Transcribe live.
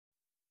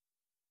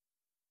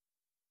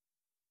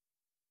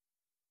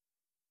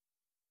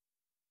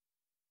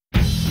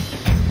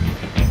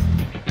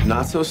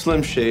Not so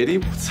Slim Shady.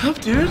 What's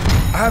up, dude?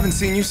 I haven't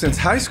seen you since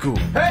high school.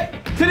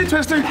 Hey, titty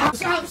twister.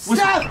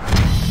 Stop!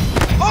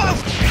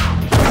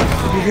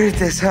 Oh! You're good at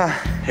this, huh?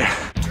 Yeah.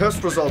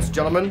 Test results,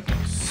 gentlemen.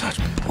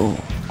 Such bull.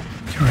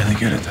 You're really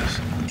good at this.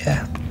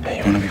 Yeah. Hey,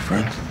 you want to be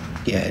friends?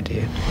 Yeah,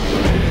 dude.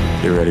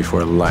 You're ready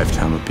for a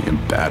lifetime of being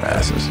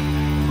badasses.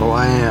 Oh,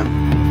 I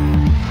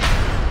am.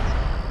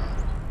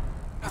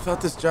 I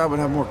thought this job would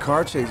have more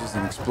car chases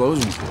and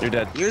explosions. You're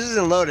dead. Yours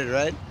isn't loaded,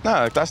 right?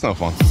 Nah, that's no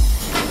fun.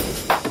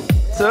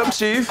 What's up,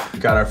 Chief?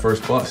 Got our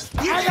first bust.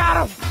 I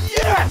got him!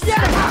 Yes!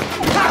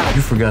 Yes!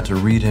 You forgot to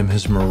read him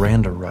his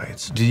Miranda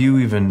rights. Do you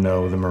even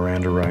know the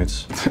Miranda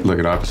rights? Look,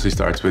 it obviously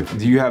starts with,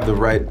 do you have the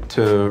right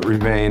to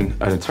remain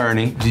an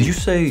attorney? Did you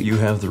say you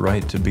have the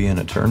right to be an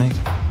attorney?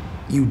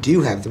 You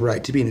do have the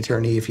right to be an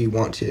attorney if you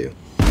want to.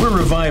 We're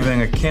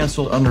reviving a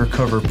canceled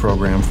undercover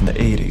program from the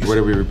 80s. Where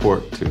do we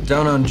report to?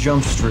 Down on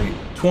Jump Street,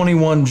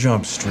 21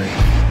 Jump Street.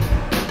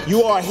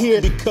 You are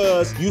here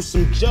because you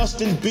some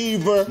Justin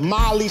Bieber,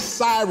 Miley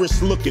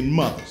Cyrus looking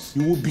mothers.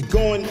 You will be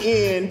going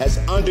in as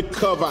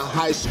undercover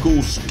high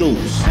school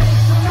students.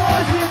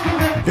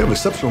 You have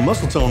exceptional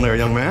muscle tone there,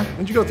 young man.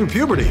 When'd you go through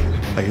puberty?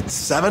 Like at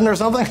 7 or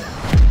something?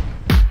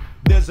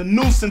 There's a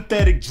new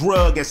synthetic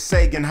drug at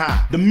Sagan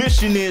High. The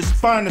mission is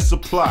find a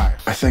supplier.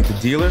 I think the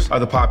dealers are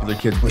the popular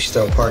kids. We should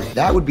throw a party.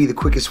 That would be the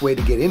quickest way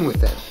to get in with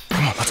them.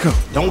 Come on, let's go.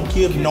 Don't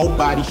give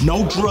nobody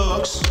no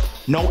drugs,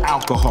 no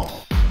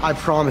alcohol. I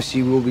promise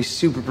you we'll be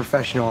super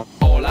professional.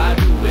 All I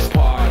do is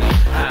party.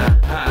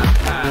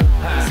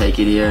 Take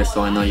it here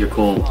so I know you're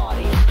cool.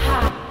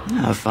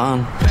 Have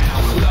fun.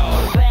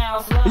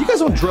 Are you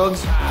guys on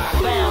drugs?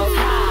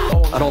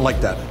 I don't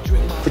like that.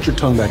 Put your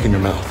tongue back in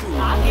your mouth.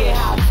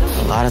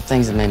 A lot of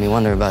things that made me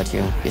wonder about you.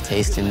 Your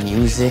taste in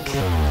music. The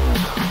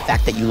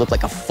fact that you look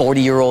like a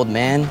 40-year-old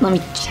man. Let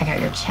me check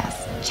out your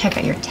chest. Check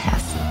out your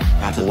test.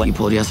 After what you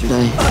pulled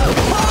yesterday,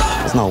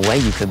 there's no way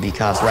you could be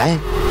cops, right?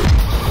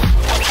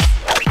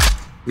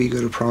 Will you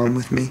go to prom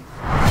with me?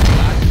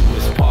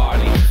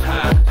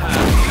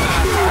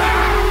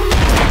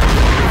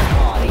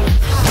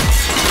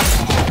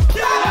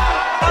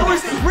 That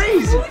was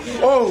crazy!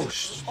 Oh,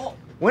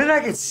 when did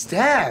I get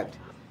stabbed?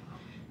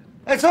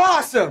 That's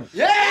awesome!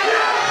 Yeah!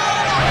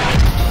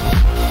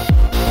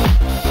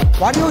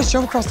 Why do you always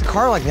jump across the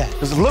car like that?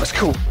 Because it looks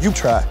cool. You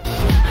try.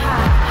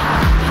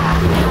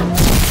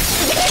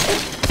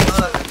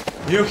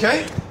 You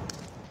okay?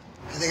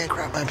 I think I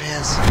crapped my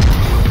pants.